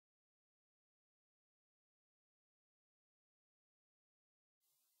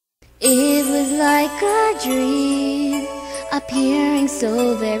It was like a dream, appearing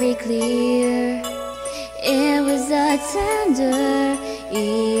so very clear. It was a tender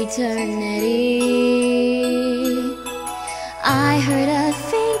eternity. I heard a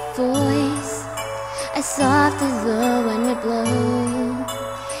faint voice, as soft as the wind would blow.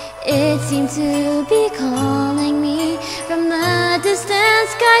 It seemed to be calling me from the distant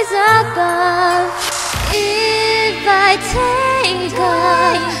skies above. If I take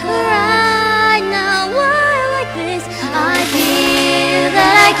a